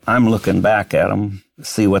 I'm looking back at them,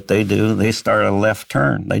 see what they do. They start a left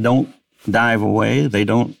turn. They don't dive away. They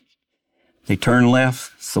turn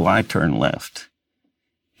left, so I turn left.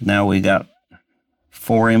 Now we got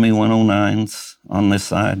 4 ME-109s on this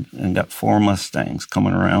side and got 4 Mustangs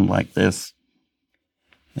coming around like this.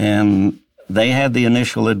 And they had the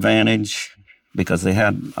initial advantage because they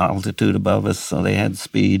had altitude above us, so they had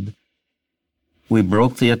speed. We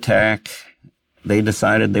broke the attack. They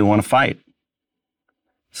decided they want to fight.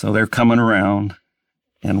 So they're coming around,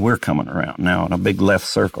 and we're coming around now in a big left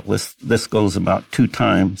circle. This goes about 2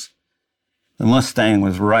 times. The Mustang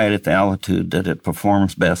was right at the altitude that it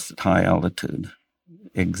performs best at high altitude.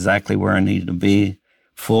 Exactly where I needed to be.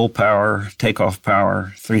 Full power, takeoff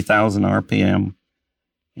power, 3,000 RPM.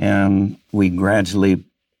 And we gradually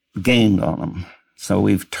gained on them. So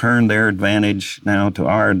we've turned their advantage now to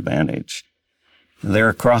our advantage. They're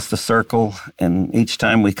across the circle, and each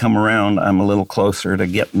time we come around, I'm a little closer to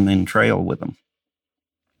getting in trail with them.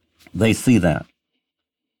 They see that.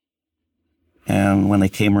 And when they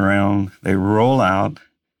came around, they roll out.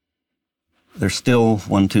 They're still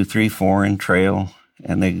 1, 2, 3, 4 in trail,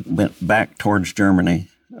 and they went back towards Germany.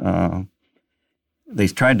 They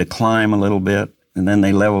tried to climb a little bit, and then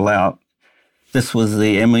they level out. This was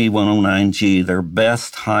the ME-109G, their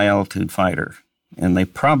best high-altitude fighter. And they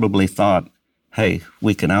probably thought, hey,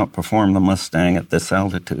 we can outperform the Mustang at this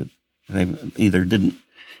altitude. They either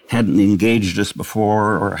hadn't engaged us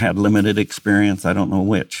before or had limited experience, I don't know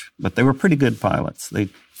which. But they were pretty good pilots. They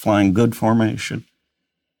flying good formation.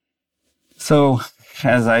 So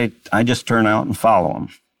as I just turn out and follow them.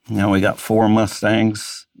 Now we got 4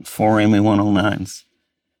 Mustangs, 4 ME-109s.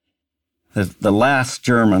 The last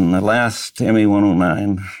German, the last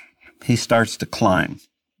ME-109, he starts to climb.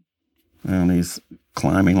 And he's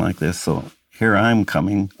climbing like this. So here I'm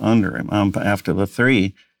coming under him. I'm after the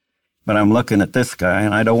 3. But I'm looking at this guy,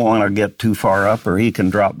 and I don't want to get too far up or he can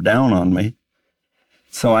drop down on me.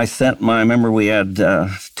 So I remember we had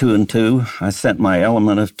 2 and 2. I sent my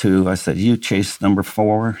element of 2. I said, you chase number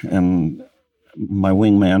 4, and my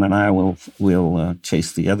wingman and I will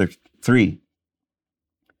chase the other 3.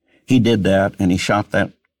 He did that, and he shot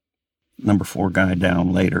that number 4 guy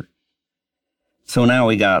down later. So now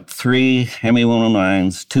we got 3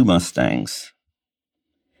 ME-109s, 2 Mustangs.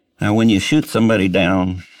 Now, when you shoot somebody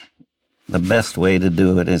down, the best way to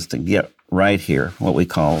do it is to get right here, what we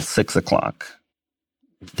call 6 o'clock.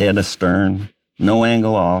 Dead astern, no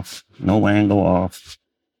angle off,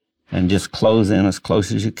 and just close in as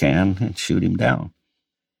close as you can and shoot him down.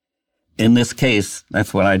 In this case,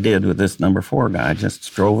 that's what I did with this number 4 guy.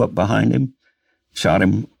 Just drove up behind him, shot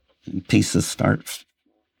him, and pieces start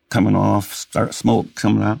coming off, start smoke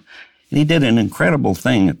coming out. And he did an incredible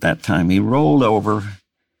thing at that time. He rolled over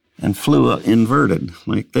and flew inverted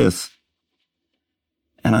like this.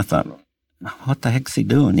 And I thought, what the heck's he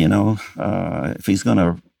doing? You know, if he's going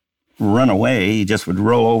to run away, he just would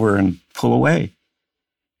roll over and pull away.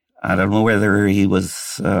 I don't know whether he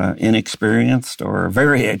was inexperienced or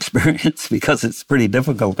very experienced, because it's pretty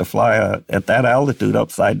difficult to fly at that altitude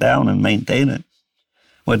upside down and maintain it.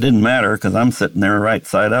 Well, it didn't matter, because I'm sitting there right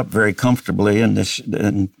side up very comfortably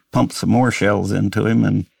and pumped some more shells into him.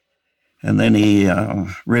 And then he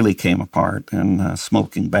really came apart and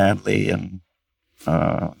smoking badly and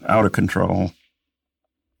out of control.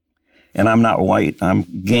 And I'm not white.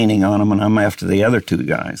 I'm gaining on him, and I'm after the other 2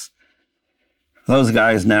 guys. Those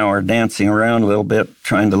guys now are dancing around a little bit,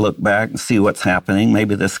 trying to look back and see what's happening.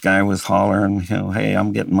 Maybe this guy was hollering, hey,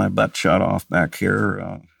 I'm getting my butt shot off back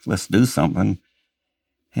here. Let's do something.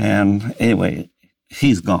 And anyway,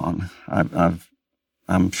 he's gone.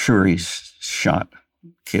 I'm sure he's shot,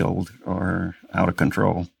 killed, or out of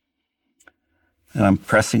control. And I'm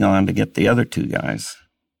pressing on to get the other two guys.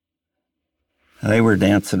 They were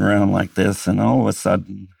dancing around like this, and all of a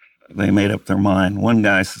sudden, they made up their mind. One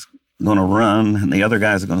guy's going to run, and the other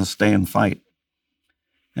guy's going to stay and fight.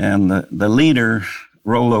 And the leader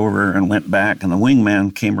rolled over and went back, and the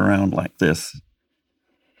wingman came around like this.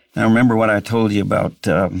 Now, remember what I told you about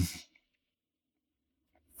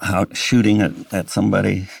how shooting at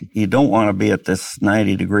somebody. You don't want to be at this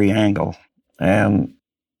 90-degree angle. And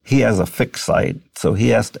he has a fixed sight, so he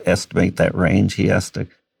has to estimate that range. He has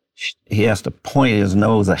to point his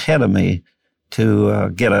nose ahead of me to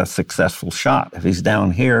get a successful shot. If he's down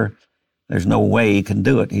here, there's no way he can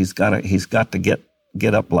do it. He's got to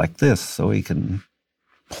get up like this so he can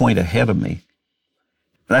point ahead of me.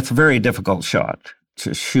 That's a very difficult shot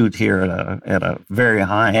to shoot here at a very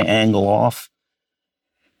high angle off.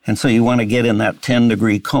 And so you want to get in that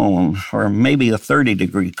 10-degree cone or maybe a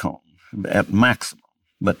 30-degree cone at maximum,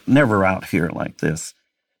 but never out here like this.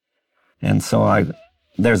 And so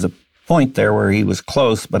there's a point there where he was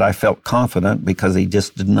close, but I felt confident because he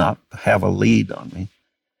just did not have a lead on me.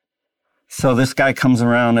 So this guy comes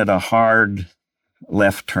around at a hard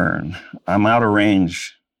left turn. I'm out of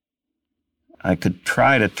range. I could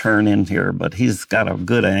try to turn in here, but he's got a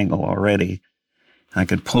good angle already. I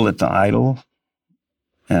could pull it to idle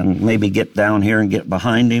and maybe get down here and get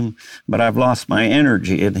behind him, but I've lost my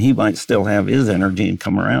energy, and he might still have his energy and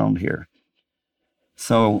come around here.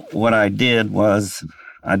 So what I did was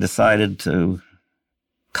I decided to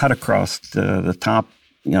cut across the top.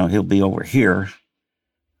 He'll be over here.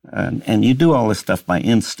 And you do all this stuff by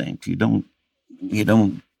instinct. You don't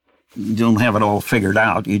have it all figured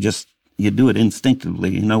out. You do it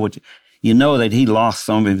instinctively. You know that he lost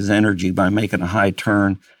some of his energy by making a high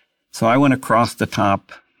turn. So I went across the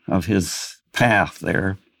top of his path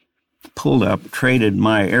there, pulled up, traded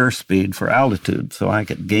my airspeed for altitude so I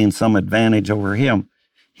could gain some advantage over him.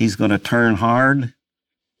 He's going to turn hard.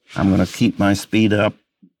 I'm going to keep my speed up,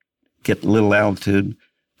 get a little altitude,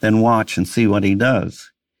 then watch and see what he does.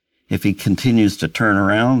 If he continues to turn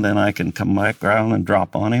around, then I can come back around and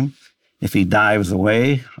drop on him. If he dives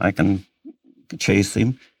away, I can chase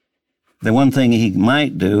him. The one thing he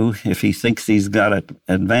might do, if he thinks he's got an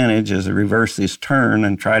advantage, is reverse his turn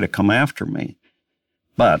and try to come after me.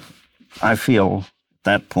 But I feel at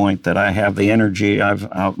that point that I have the energy, I've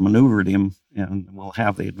outmaneuvered him, and will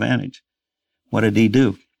have the advantage. What did he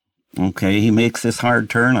do? Okay, he makes this hard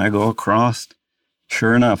turn. I go across.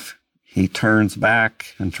 Sure enough, he turns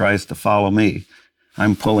back and tries to follow me.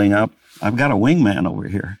 I'm pulling up. I've got a wingman over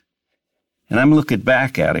here. And I'm looking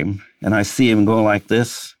back at him, and I see him go like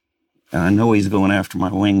this, and I know he's going after my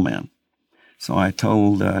wingman. So I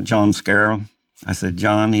told John Scarrow, I said,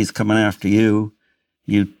 John, he's coming after you.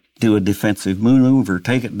 You do a defensive maneuver,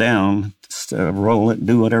 take it down, just, roll it,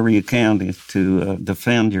 do whatever you can to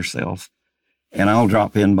defend yourself. And I'll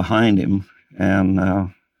drop in behind him,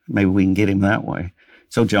 and maybe we can get him that way.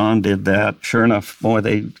 So John did that. Sure enough, boy,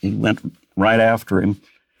 he went right after him.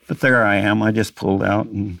 But there I am. I just pulled out,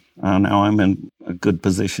 and now I'm in a good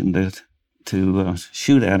position to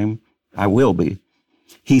shoot at him. I will be.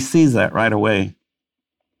 He sees that right away.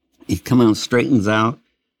 He comes out, straightens out,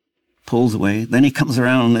 pulls away. Then he comes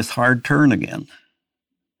around on this hard turn again.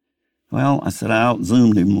 Well, I said, I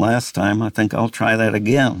out-zoomed him last time. I think I'll try that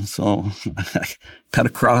again. So I cut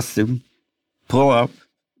across him, pull up,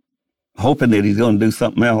 hoping that he's going to do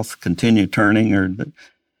something else, continue turning,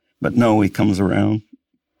 but no, he comes around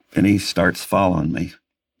and he starts following me,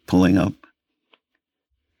 pulling up.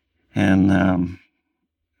 And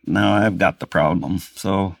now I've got the problem.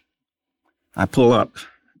 So I pull up.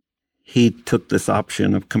 He took this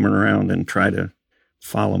option of coming around and try to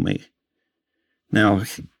follow me. Now,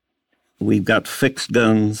 we've got fixed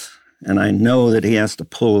guns, and I know that he has to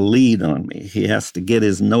pull a lead on me. He has to get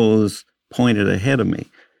his nose pointed ahead of me.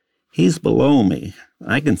 He's below me.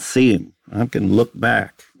 I can see him. I can look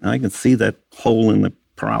back. I can see that hole in the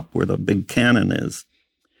prop where the big cannon is.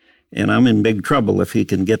 And I'm in big trouble if he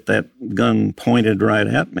can get that gun pointed right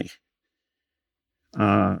at me.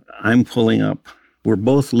 I'm pulling up. We're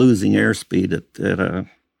both losing airspeed at a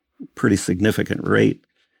pretty significant rate.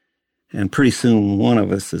 And pretty soon one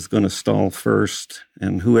of us is going to stall first,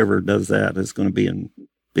 and whoever does that is going to be in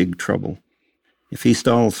big trouble. If he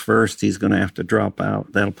stalls first, he's going to have to drop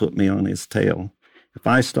out. That'll put me on his tail. If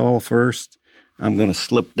I stall first, I'm going to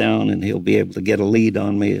slip down and he'll be able to get a lead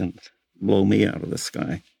on me and blow me out of the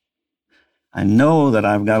sky. I know that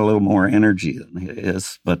I've got a little more energy than he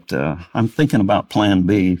is, but I'm thinking about plan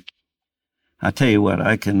B. I tell you what,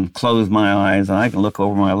 I can close my eyes and I can look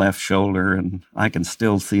over my left shoulder and I can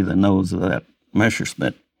still see the nose of that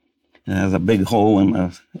Messerschmitt. It has a big hole in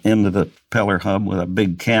the end of the propeller hub with a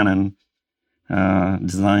big cannon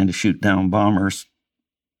designed to shoot down bombers.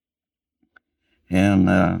 And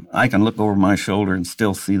I can look over my shoulder and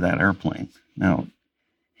still see that airplane. Now,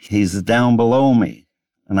 he's down below me,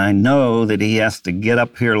 and I know that he has to get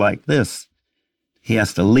up here like this. He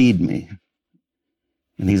has to lead me.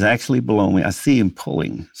 And he's actually below me. I see him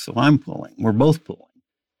pulling, so I'm pulling. We're both pulling.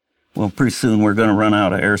 Well, pretty soon we're going to run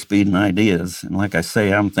out of airspeed and ideas. And like I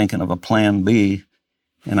say, I'm thinking of a plan B,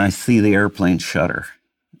 and I see the airplane shudder.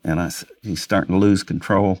 And he's starting to lose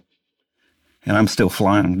control. And I'm still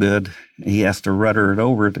flying good. He has to rudder it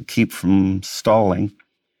over to keep from stalling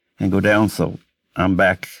and go down. So I'm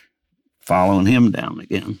back following him down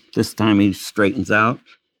again. This time he straightens out.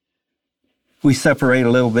 We separate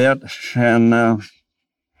a little bit, and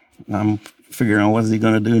I'm figuring out what's he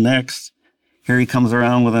going to do next. Here he comes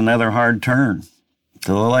around with another hard turn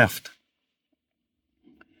to the left.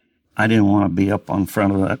 I didn't want to be up on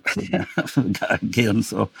front of that guy again,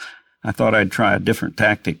 so I thought I'd try a different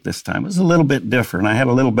tactic this time. It was a little bit different. I had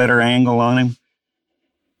a little better angle on him.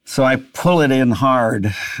 So I pull it in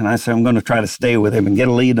hard, and I said, I'm going to try to stay with him and get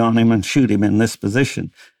a lead on him and shoot him in this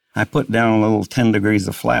position. I put down a little 10 degrees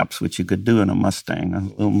of flaps, which you could do in a Mustang, a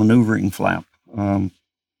little maneuvering flap.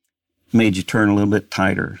 Made you turn a little bit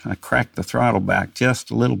tighter. I cracked the throttle back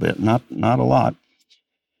just a little bit, not a lot.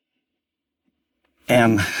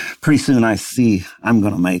 And pretty soon I see I'm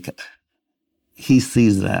going to make it. He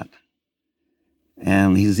sees that.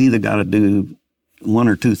 And he's either got to do one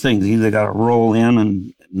or two things. He's either got to roll in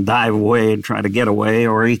and dive away and try to get away,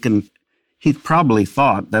 or he probably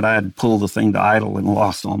thought that I'd pulled the thing to idle and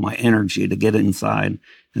lost all my energy to get inside,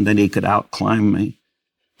 and then he could outclimb me.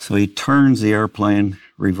 So he turns the airplane,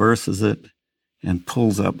 reverses it, and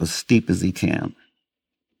pulls up as steep as he can.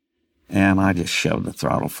 And I just shove the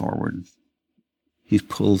throttle forward. He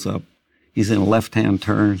pulls up. He's in a left-hand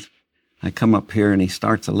turn. I come up here, and he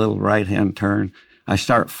starts a little right-hand turn. I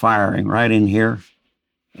start firing right in here,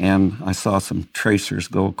 and I saw some tracers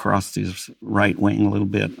go across his right wing a little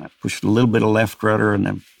bit. I pushed a little bit of left rudder, and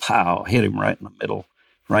then pow, hit him right in the middle,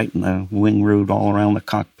 right in the wing root, all around the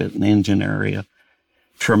cockpit and the engine area.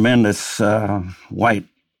 Tremendous white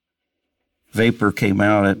vapor came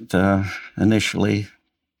out initially,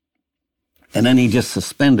 and then he just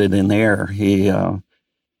suspended in the air. He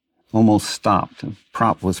almost stopped. The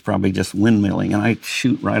prop was probably just windmilling, and I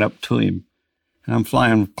shoot right up to him. And I'm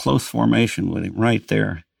flying close formation with him right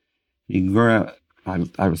there. I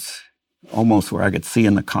was almost where I could see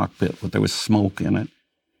in the cockpit, but there was smoke in it.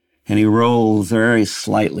 And he rolls very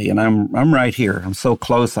slightly, and I'm right here. I'm so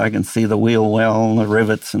close I can see the wheel well and the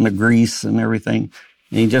rivets and the grease and everything.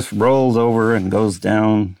 And he just rolls over and goes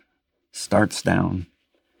down, starts down.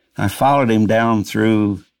 I followed him down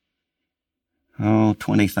through,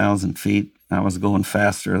 20,000 feet. I was going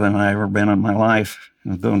faster than I ever been in my life. I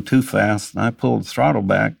was going too fast, and I pulled the throttle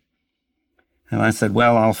back. And I said,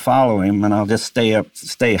 well, I'll follow him, and I'll just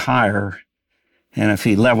stay higher. And if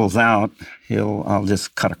he levels out, I'll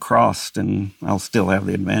just cut across, and I'll still have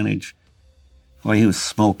the advantage. Well, he was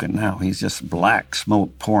smoking now. He's just black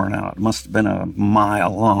smoke pouring out. It must have been a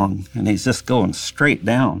mile long, and he's just going straight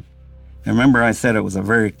down. And remember I said it was a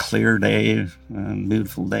very clear day, and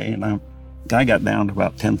beautiful day, and I got down to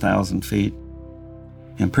about 10,000 feet.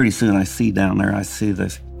 And pretty soon I see down there, I see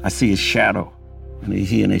his shadow. And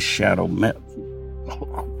he and his shadow met.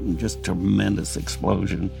 Just tremendous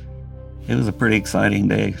explosion. It was a pretty exciting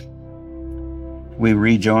day. We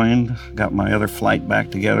rejoined, got my other flight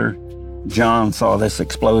back together. John saw this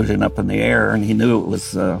explosion up in the air, and he knew it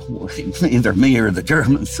was either me or the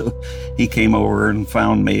Germans. So he came over and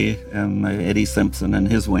found me, and Eddie Simpson and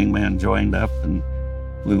his wingman joined up, and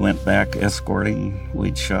we went back escorting.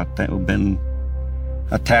 We'd been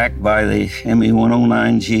attacked by the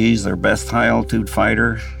Me-109Gs, their best high-altitude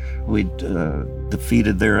fighter. We'd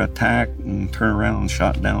defeated their attack and turned around and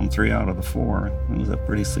shot down 3 out of the 4. It was a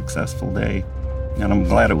pretty successful day, and I'm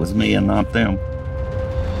glad it was me and not them.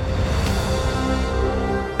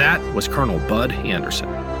 That was Colonel Bud Anderson.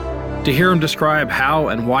 To hear him describe how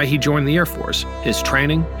and why he joined the Air Force, his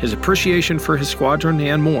training, his appreciation for his squadron,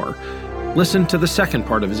 and more, listen to the second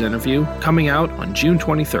part of his interview coming out on June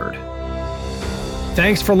 23rd.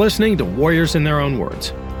 Thanks for listening to Warriors in Their Own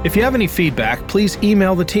Words. If you have any feedback, please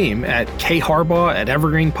email the team at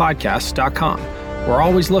kharbaugh@evergreenpodcasts.com. We're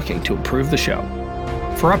always looking to improve the show.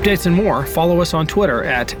 For updates and more, follow us on Twitter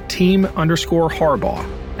at @team_Harbaugh.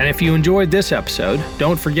 And if you enjoyed this episode,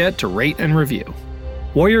 don't forget to rate and review.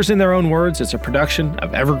 Warriors in Their Own Words is a production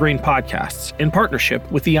of Evergreen Podcasts in partnership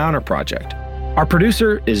with the Honor Project. Our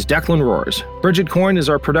producer is Declan Roars. Bridget Coyne is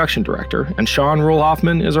our production director, and Sean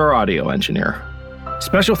Rule-Hoffman is our audio engineer.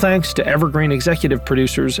 Special thanks to Evergreen executive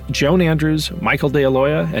producers Joan Andrews, Michael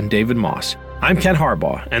DeAloia, and David Moss. I'm Ken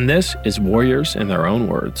Harbaugh, and this is Warriors in Their Own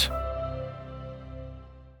Words.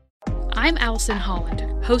 I'm Allison Holland,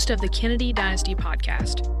 host of the Kennedy Dynasty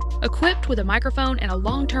podcast. Equipped with a microphone and a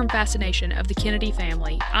long-term fascination of the Kennedy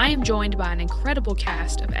family, I am joined by an incredible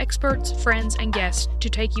cast of experts, friends, and guests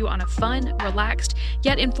to take you on a fun, relaxed,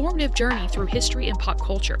 yet informative journey through history and pop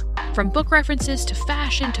culture. From book references to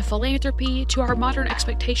fashion to philanthropy to our modern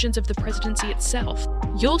expectations of the presidency itself,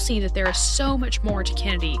 you'll see that there is so much more to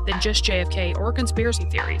Kennedy than just JFK or conspiracy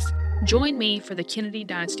theories. Join me for the Kennedy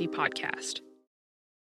Dynasty podcast.